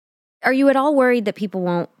Are you at all worried that people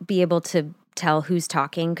won't be able to tell who's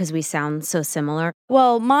talking because we sound so similar?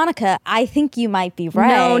 Well, Monica, I think you might be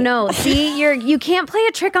right. No. See, you can't play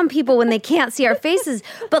a trick on people when they can't see our faces.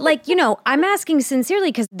 But I'm asking sincerely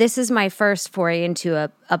because this is my first foray into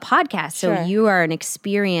a podcast. So Sure. you are an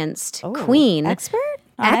experienced queen. Expert?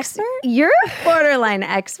 Expert? You're a borderline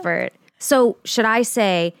expert. So should I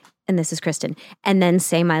say, and this is Kristen, and then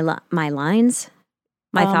say my lines?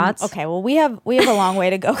 My thoughts? Okay, well, we have a long way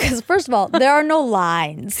to go because, first of all, there are no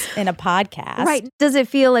lines in a podcast. Right. Does it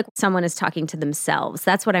feel like someone is talking to themselves?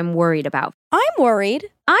 That's what I'm worried about. I'm worried.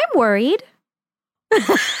 I'm worried.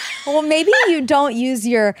 Well, maybe you don't use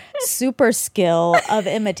your super skill of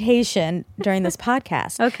imitation during this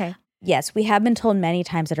podcast. Okay. Yes, we have been told many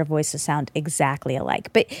times that our voices sound exactly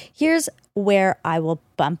alike. But here's where I will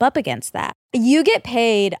bump up against that. You get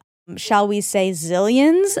paid, shall we say,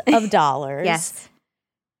 zillions of dollars. Yes.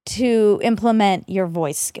 To implement your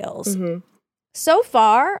voice skills. Mm-hmm. So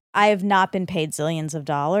far, I have not been paid zillions of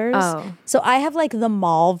dollars. Oh. So I have like the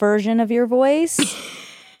mall version of your voice.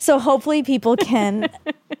 So hopefully people can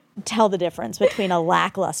tell the difference between a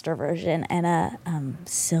lackluster version and a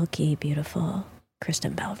silky, beautiful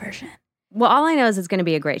Kristen Bell version. Well, all I know is it's going to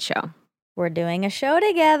be a great show. We're doing a show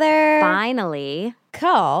together. Finally.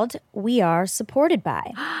 Called We Are Supported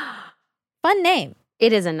By. Fun name.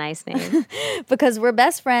 It is a nice name. Because we're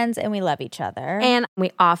best friends and we love each other. And we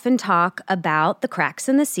often talk about the cracks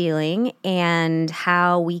in the ceiling and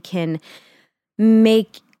how we can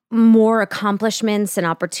make more accomplishments and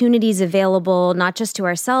opportunities available, not just to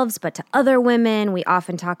ourselves, but to other women. We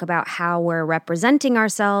often talk about how we're representing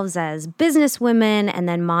ourselves as business women. And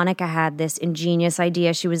then Monica had this ingenious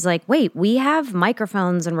idea. She was like, wait, we have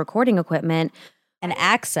microphones and recording equipment. And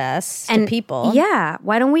access to people. Yeah.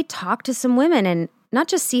 Why don't we talk to some women and not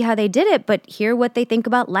just see how they did it, but hear what they think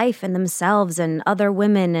about life and themselves and other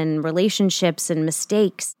women and relationships and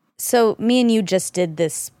mistakes. So me and you just did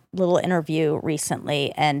this little interview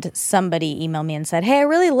recently, and somebody emailed me and said, hey, I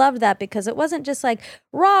really loved that because it wasn't just like,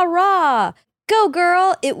 rah, rah, go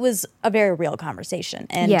girl. It was a very real conversation.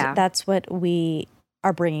 And that's what we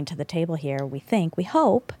are bringing to the table here, we think, we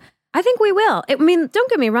hope. I think we will. I mean, don't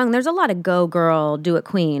get me wrong. There's a lot of go girl, do it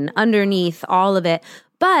queen underneath all of it.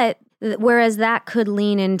 But whereas that could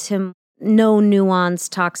lean into no nuance,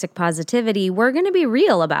 toxic positivity, we're going to be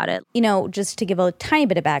real about it. You know, just to give a tiny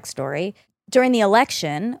bit of backstory, during the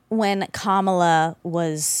election, when Kamala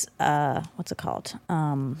was, what's it called?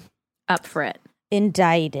 Up for it.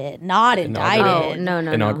 Indicted. Not indicted. Oh, no.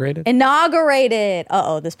 Inaugurated? Inaugurated.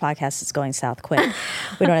 This podcast is going south quick.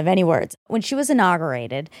 We don't have any words. When she was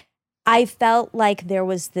inaugurated, I felt like there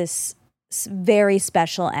was this very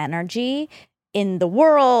special energy in the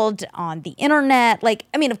world, on the internet. Like,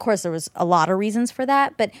 I mean, of course, there was a lot of reasons for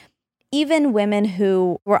that, but even women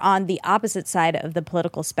who were on the opposite side of the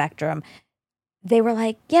political spectrum, they were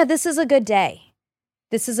like, yeah, this is a good day.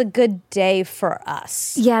 This is a good day for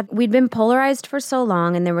us. Yeah, we'd been polarized for so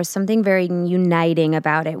long, and there was something very uniting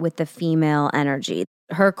about it with the female energy.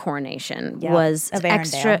 Her coronation was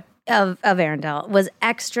extra of Arundel was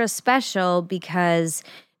extra special because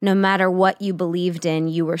no matter what you believed in,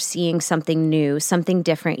 you were seeing something new, something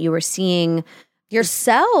different. You were seeing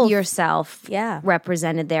yourself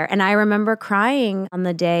represented there. And I remember crying on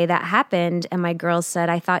the day that happened, and my girls said,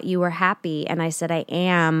 I thought you were happy. And I said, I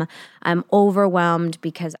am. I'm overwhelmed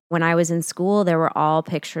because when I was in school, there were all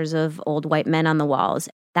pictures of old white men on the walls.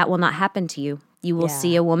 That will not happen to you. You will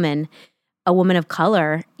see a woman of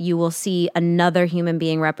color. You will see another human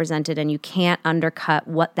being represented, and you can't undercut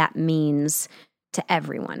what that means to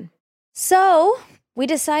everyone. So we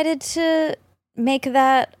decided to make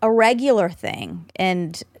that a regular thing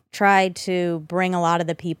and try to bring a lot of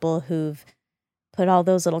the people who've put all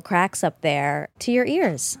those little cracks up there to your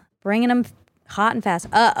ears, bringing them hot and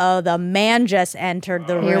fast. The man just entered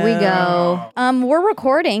the room. Here we go. We're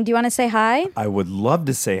recording. Do you want to say hi? I would love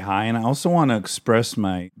to say hi, and I also want to express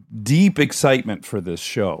my deep excitement for this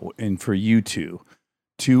show and for you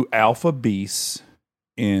two alpha beasts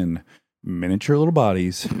in miniature little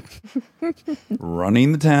bodies,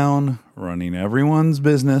 running the town, running everyone's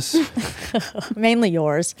business. Mainly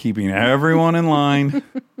yours. Keeping everyone in line.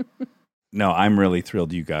 No, I'm really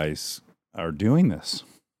thrilled you guys are doing this.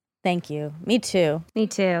 Thank you. Me too. Me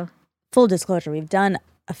too. Full disclosure, we've done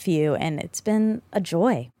a few, and it's been a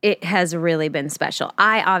joy. It has really been special.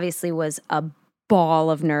 I obviously was a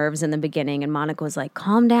ball of nerves in the beginning, and Monica was like,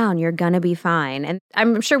 calm down, you're gonna be fine. And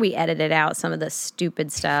I'm sure we edited out some of the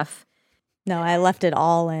stupid stuff. No, I left it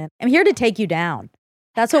all in. I'm here to take you down.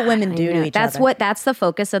 That's what women do to each other. That's the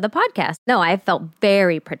focus of the podcast. No, I felt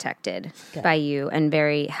very protected by you and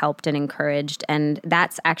very helped and encouraged. And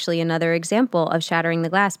that's actually another example of shattering the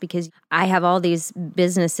glass, because I have all these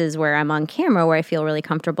businesses where I'm on camera where I feel really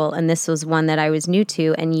comfortable. And this was one that I was new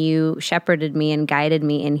to, and you shepherded me and guided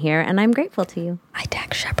me in here. And I'm grateful to you. I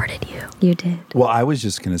Dax shepherded you. You did. Well, I was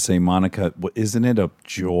just going to say, Monica, isn't it a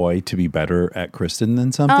joy to be better at Kristen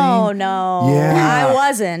than something? Oh, no. Yeah. I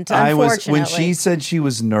wasn't, unfortunately. When she said she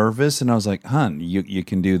was nervous, and I was like, "Hun, you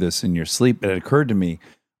can do this in your sleep." It occurred to me,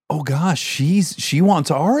 oh gosh, she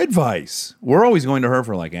wants our advice. We're always going to her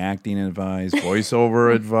for like acting advice,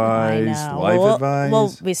 voiceover advice, life advice.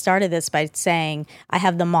 Well, we started this by saying I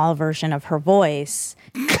have the mall version of her voice.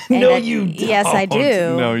 No, you don't. Yes, I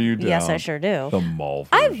do. No, you don't. Yes, I sure do. The mall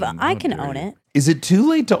version. I can own it. Is it too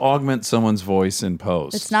late to augment someone's voice in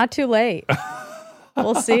post? It's not too late.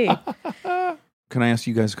 We'll see. Can I ask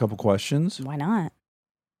you guys a couple questions? Why not?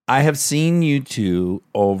 I have seen you two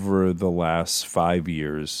over the last 5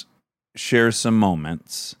 years share some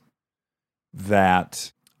moments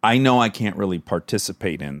that I know I can't really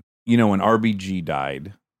participate in. You know, when RBG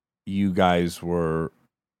died, you guys were,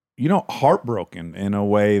 heartbroken in a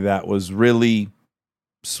way that was really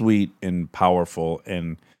sweet and powerful,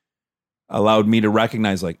 and allowed me to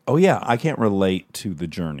recognize, like, oh yeah, I can't relate to the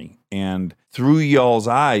journey. And through y'all's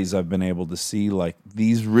eyes, I've been able to see like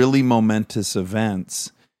these really momentous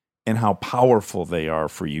events and how powerful they are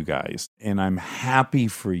for you guys. And I'm happy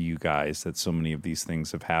for you guys that so many of these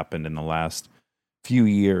things have happened in the last few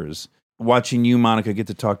years. Watching you, Monica, get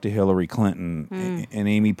to talk to Hillary Clinton and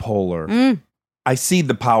Amy Poehler. I see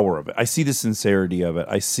the power of it. I see the sincerity of it.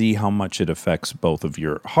 I see how much it affects both of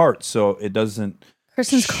your hearts. So it doesn't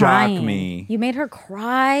Kristen's shock crying. me. You made her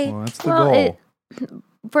cry. Well, that's the goal.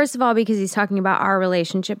 First of all, because he's talking about our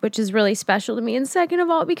relationship, which is really special to me. And second of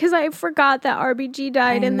all, because I forgot that RBG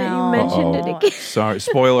died and that you mentioned it again. Sorry,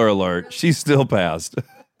 spoiler alert. She's still passed.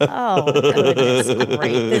 Oh, goodness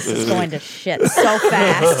great. This is going to shit so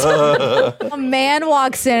fast. A man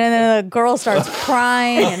walks in and then the girl starts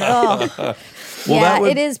crying. And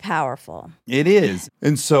it is powerful. It is.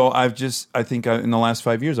 And so I think in the last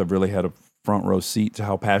 5 years, I've really had a front row seat to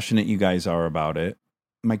how passionate you guys are about it.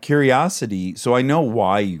 My curiosity, so I know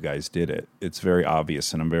why you guys did it. It's very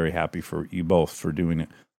obvious, and I'm very happy for you both for doing it.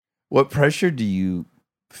 What pressure do you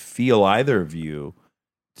feel, either of you,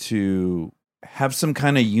 to have some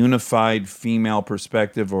kind of unified female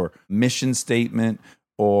perspective or mission statement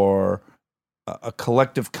or a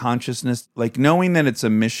collective consciousness? Like, knowing that it's a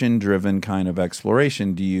mission-driven kind of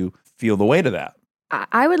exploration, do you feel the weight of that?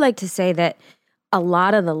 I would like to say that a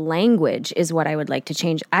lot of the language is what I would like to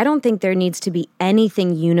change. I don't think there needs to be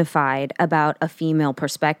anything unified about a female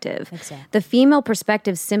perspective. Exactly. The female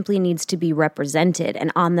perspective simply needs to be represented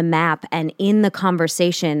and on the map and in the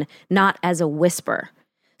conversation, not as a whisper.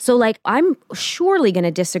 So, like, I'm surely going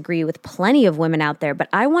to disagree with plenty of women out there, but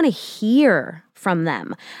I want to hear from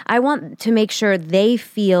them. I want to make sure they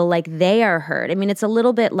feel like they are heard. I mean, it's a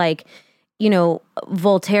little bit like,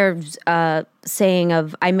 Voltaire's saying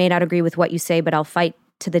of, I may not agree with what you say, but I'll fight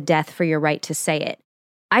to the death for your right to say it.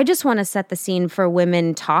 I just want to set the scene for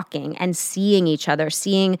women talking and seeing each other,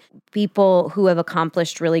 seeing people who have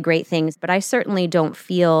accomplished really great things. But I certainly don't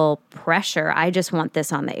feel pressure. I just want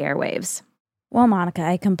this on the airwaves. Well, Monica,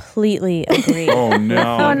 I completely agree. Oh,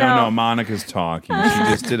 no. No. Monica's talking. She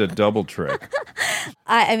just did a double trick.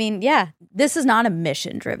 I mean, yeah, this is not a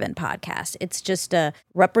mission-driven podcast. It's just a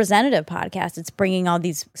representative podcast. It's bringing all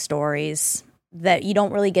these stories that you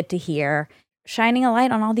don't really get to hear, shining a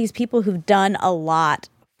light on all these people who've done a lot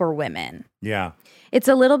for women. Yeah. It's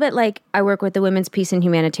a little bit like I work with the Women's Peace and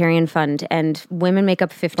Humanitarian Fund, and women make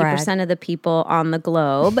up 50% of the people on the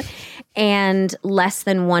globe, and less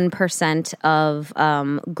than 1%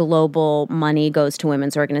 of global money goes to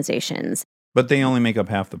women's organizations. But they only make up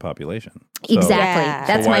half the population. So, exactly. Yeah.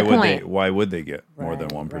 That's my point. Why would they get more than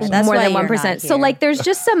 1%? That's more than 1%. So, like, there's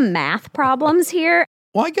just some math problems here.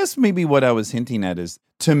 Well, I guess maybe what I was hinting at is,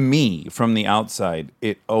 to me, from the outside,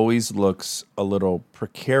 it always looks a little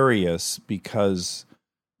precarious because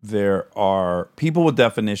there are people with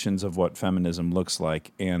definitions of what feminism looks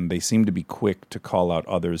like, and they seem to be quick to call out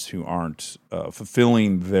others who aren't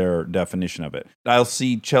fulfilling their definition of it. I'll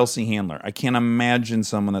see Chelsea Handler. I can't imagine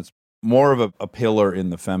someone that's more of a pillar in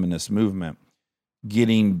the feminist movement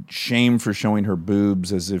getting shamed for showing her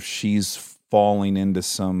boobs as if she's falling into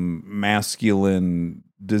some masculine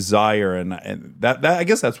desire, and that I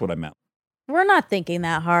guess that's what I meant. We're not thinking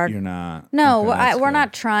that hard. You're not. No, we're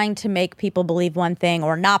not trying to make people believe one thing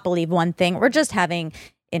or not believe one thing. We're just having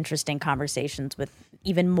interesting conversations with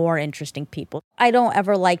even more interesting people. I don't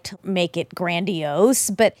ever like to make it grandiose,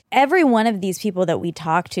 but every one of these people that we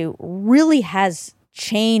talk to really has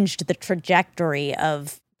changed the trajectory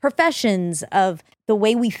of professions, of the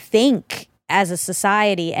way we think as a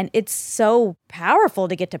society. And it's so powerful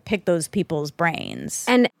to get to pick those people's brains.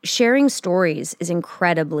 And sharing stories is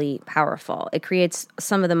incredibly powerful. It creates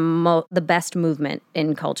some of the best movement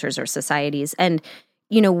in cultures or societies. And,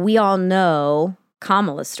 we all know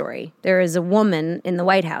Kamala's story. There is a woman in the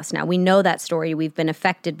White House now. We know that story. We've been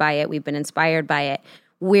affected by it. We've been inspired by it.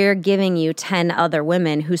 We're giving you 10 other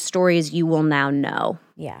women whose stories you will now know.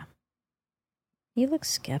 Yeah. You look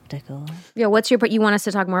skeptical. Yeah, you want us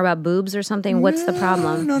to talk more about boobs or something? What's the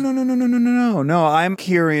problem? No, I'm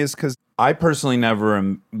curious because I personally never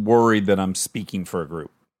am worried that I'm speaking for a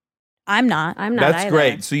group. I'm not That's either.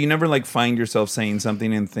 great. So you never find yourself saying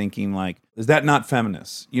something and thinking is that not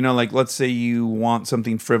feminist? Let's say you want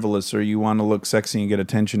something frivolous or you want to look sexy and get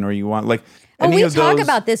attention or you want we talk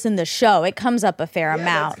about this in the show. It comes up a fair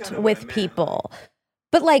amount with people.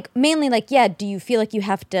 But mainly do you feel like you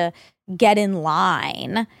have to get in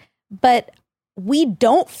line? But we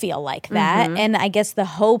don't feel like that. Mm-hmm. And I guess the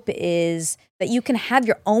hope is that you can have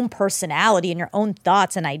your own personality and your own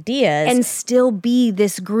thoughts and ideas. And still be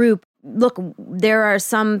this group. Look, there are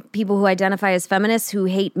some people who identify as feminists who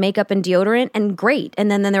hate makeup and deodorant, and great. And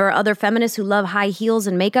then there are other feminists who love high heels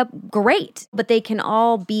and makeup, great. But they can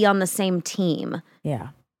all be on the same team. Yeah.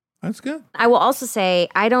 That's good. I will also say,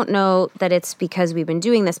 I don't know that it's because we've been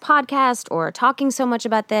doing this podcast or talking so much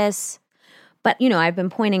about this, but, I've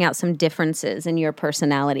been pointing out some differences in your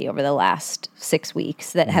personality over the last 6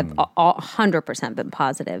 weeks that have 100% been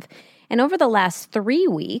positive. And over the last 3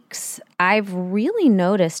 weeks, I've really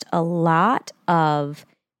noticed a lot of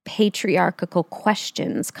patriarchal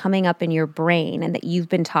questions coming up in your brain and that you've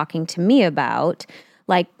been talking to me about.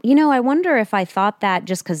 I wonder if I thought that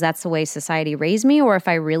just because that's the way society raised me, or if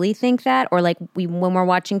I really think that, or when we're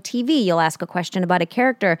watching TV, you'll ask a question about a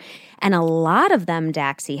character. And a lot of them,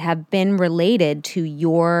 Daxie, have been related to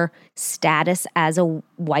your status as a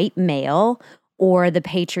white male or the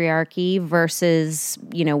patriarchy versus,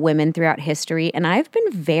 women throughout history. And I've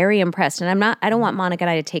been very impressed. And I don't want Monica and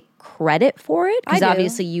I to take credit for it, because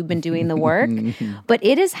obviously you've been doing the work, but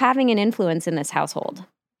it is having an influence in this household.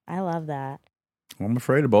 I love that. Well, I'm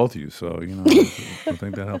afraid of both of you, so, I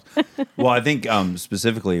think that helps. Well, I think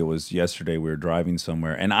specifically it was yesterday we were driving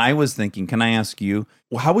somewhere, and I was thinking, can I ask you,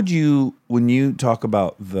 how would you, when you talk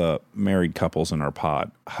about the married couples in our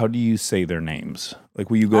pod, how do you say their names?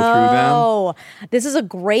 Will you go through them? Oh, this is a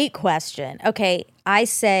great question. Okay, I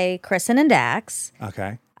say Kristen and Dax.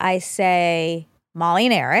 Okay. I say Molly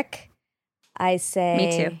and Eric. I say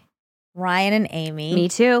Me too. Ryan and Amy. Me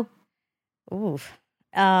too. Oof.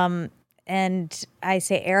 And I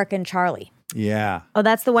say Eric and Charlie. Yeah. Oh,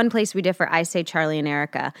 that's the one place we differ. I say Charlie and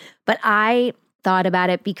Erica. But I thought about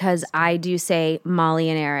it because I do say Molly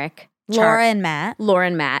and Eric. Laura and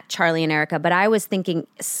Matt, Charlie and Erica. But I was thinking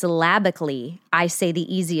syllabically, I say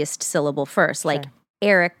the easiest syllable first. Sure.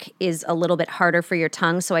 Eric is a little bit harder for your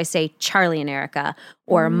tongue, so I say Charlie and Erica,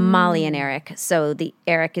 or Molly and Eric. So the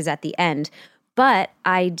Eric is at the end. But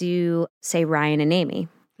I do say Ryan and Amy.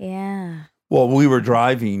 Yeah. Well, we were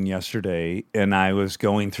driving yesterday, and I was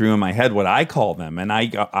going through in my head what I call them, and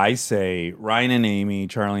I say Ryan and Amy,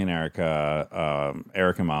 Charlie and Erica,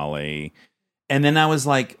 Eric and Molly, and then I was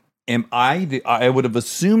like, I would have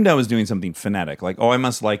assumed I was doing something phonetic, I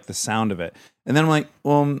must like the sound of it, and then I'm like,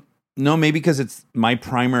 well, no, maybe because it's my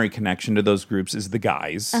primary connection to those groups is the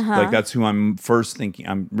guys, that's who I'm first thinking.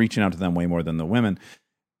 I'm reaching out to them way more than the women,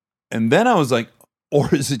 and then I was like,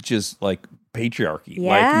 or is it just patriarchy,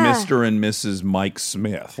 Mr. and Mrs. Mike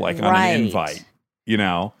Smith, on an invite,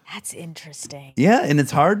 That's interesting. Yeah, and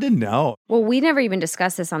it's hard to know. Well, we never even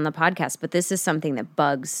discussed this on the podcast, but this is something that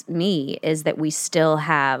bugs me, is that we still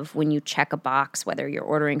have, when you check a box, whether you're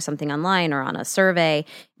ordering something online or on a survey,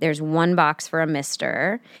 there's one box for a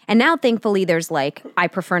Mr. And now, thankfully, there's I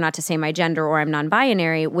prefer not to say my gender, or I'm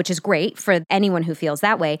non-binary, which is great for anyone who feels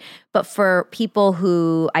that way. But for people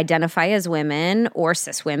who identify as women or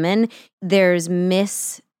cis women, there's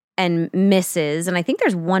Miss and Mrs. And I think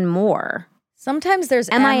there's one more. Sometimes there's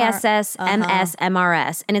MISS, MS,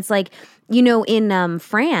 MRS. And it's in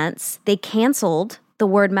France, they canceled the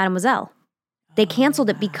word mademoiselle. They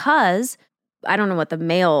canceled it because, I don't know what the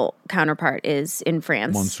male counterpart is in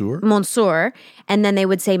France. Monsieur. Monsieur. And then they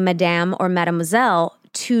would say madame or mademoiselle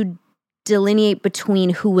to delineate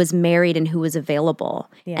between who was married and who was available.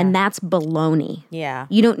 Yeah. And that's baloney. Yeah.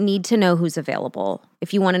 You don't need to know who's available.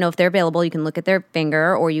 If you want to know if they're available, you can look at their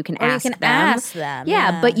finger or you can ask them.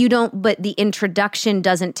 Yeah, but the introduction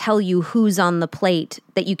doesn't tell you who's on the plate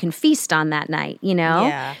that you can feast on that night, you know?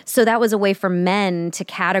 Yeah. So that was a way for men to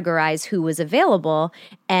categorize who was available,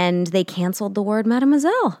 and they canceled the word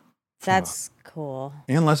mademoiselle. That's cool.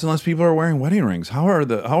 And less people are wearing wedding rings. How are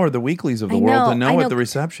the weeklies of the world to know what the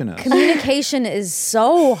reception is? Communication is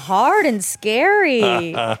so hard and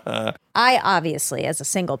scary. I obviously, as a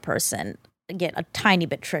single person, get a tiny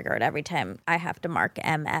bit triggered every time I have to mark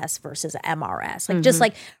MS versus MRS. Like just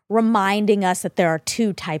like reminding us that there are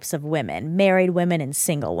two types of women, married women and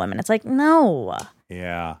single women. It's like, no.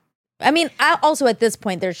 Yeah. I mean, also at this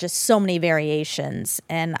point, there's just so many variations,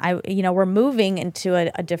 and we're moving into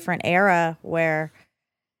a different era where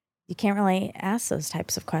you can't really ask those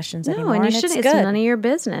types of questions anymore. And you shouldn't. It's none of your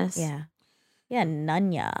business. Yeah,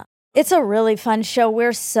 none ya. It's a really fun show.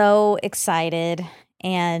 We're so excited,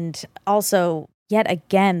 and also yet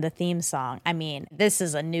again the theme song. I mean, this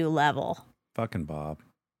is a new level. Fucking Bob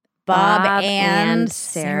and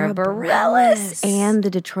Sarah Bareilles and the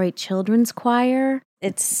Detroit Children's Choir.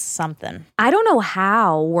 It's something. I don't know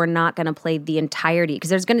how we're not going to play the entirety, because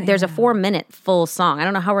there's a 4-minute full song. I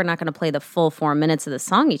don't know how we're not going to play the full 4 minutes of the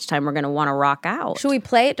song each time we're going to want to rock out. Should we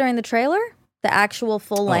play it during the trailer? The actual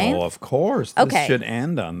full length? Oh, of course. This should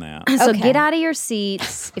end on that. So get out of your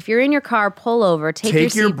seats. If you're in your car, pull over.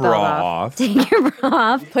 Take your bra off. Take your bra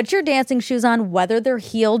off. Put your dancing shoes on, whether they're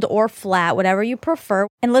heeled or flat, whatever you prefer.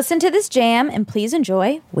 And listen to this jam, and please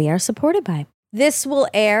enjoy We Are Supported By. This will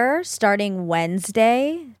air starting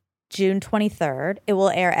Wednesday, June 23rd. It will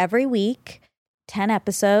air every week, 10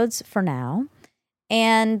 episodes for now.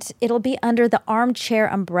 And it'll be under the Armchair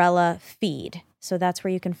Umbrella feed. So that's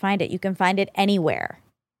where you can find it. You can find it anywhere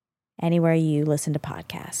you listen to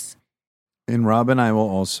podcasts. And Rob and I will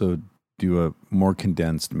also do a more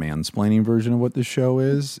condensed mansplaining version of what the show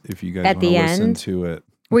is, if you guys want to listen to it.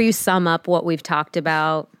 Where you sum up what we've talked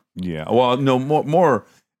about. Yeah. Well, no, more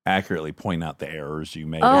accurately point out the errors you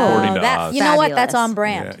made according to us. You know what? That's on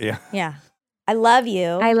brand. Yeah. I love you.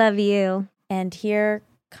 I love you. And here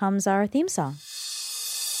comes our theme song.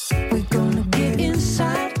 We're gonna get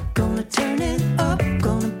inside, gonna turn it up,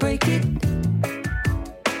 gonna break it.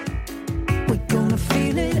 We're gonna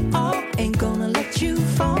feel it all, ain't gonna let you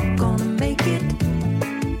fall, gonna make it.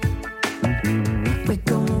 We're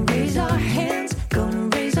gonna raise our hands, gonna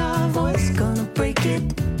raise our voice, gonna break it.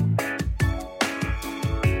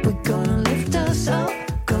 We're gonna lift us up,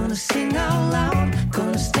 gonna sing out loud,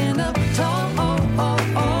 gonna stand up tall.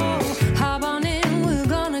 Hop on in, we're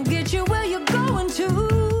gonna get you where you're going to.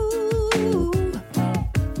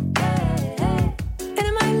 And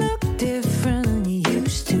it might look different than you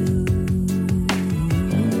used to.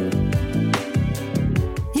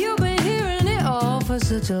 You've been hearing it all for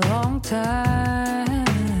such a long time,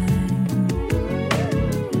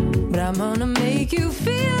 but I'm gonna make you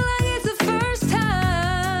feel like it's the first time.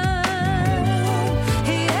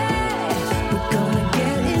 Yeah, we're gonna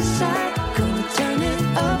get inside, gonna turn it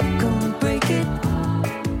up, gonna break it.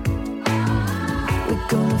 We're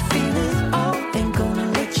gonna feel it all, ain't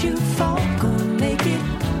gonna let you fall, gonna make it.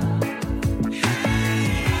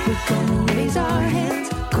 We're gonna raise our hands,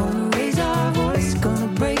 gonna raise our voice, gonna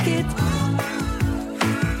break it.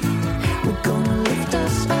 We're gonna lift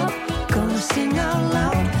us up, gonna sing out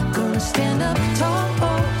loud, gonna stand up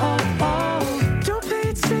tall.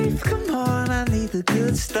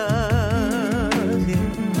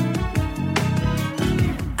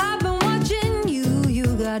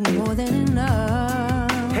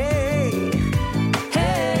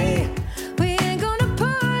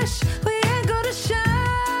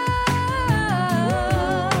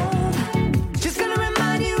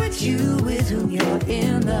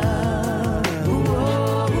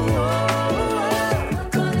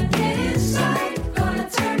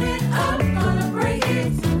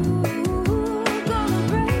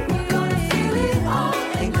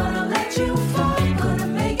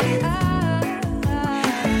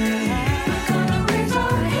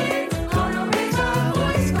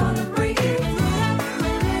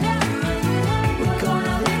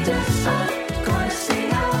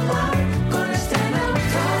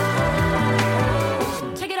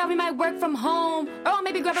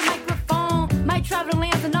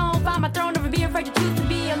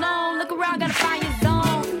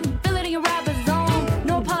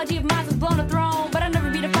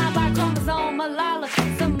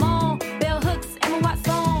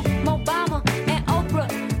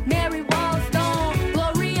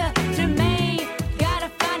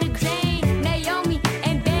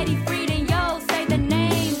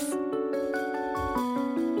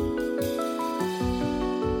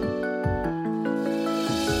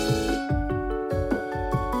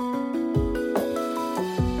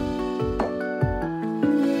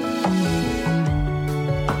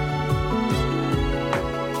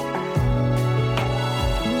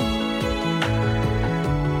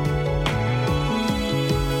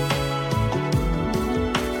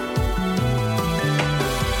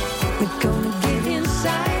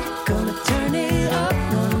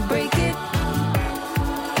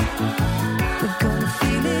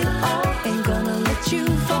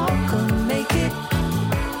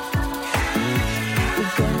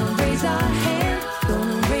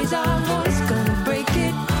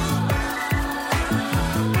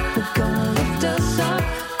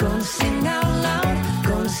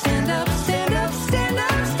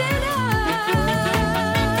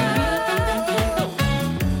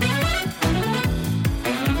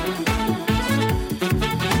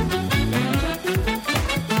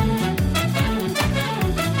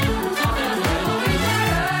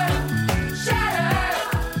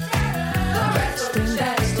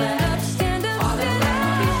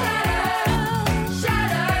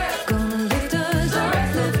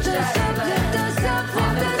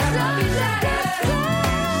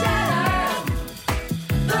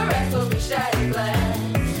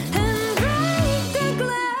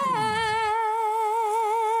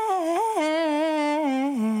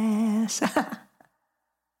 した。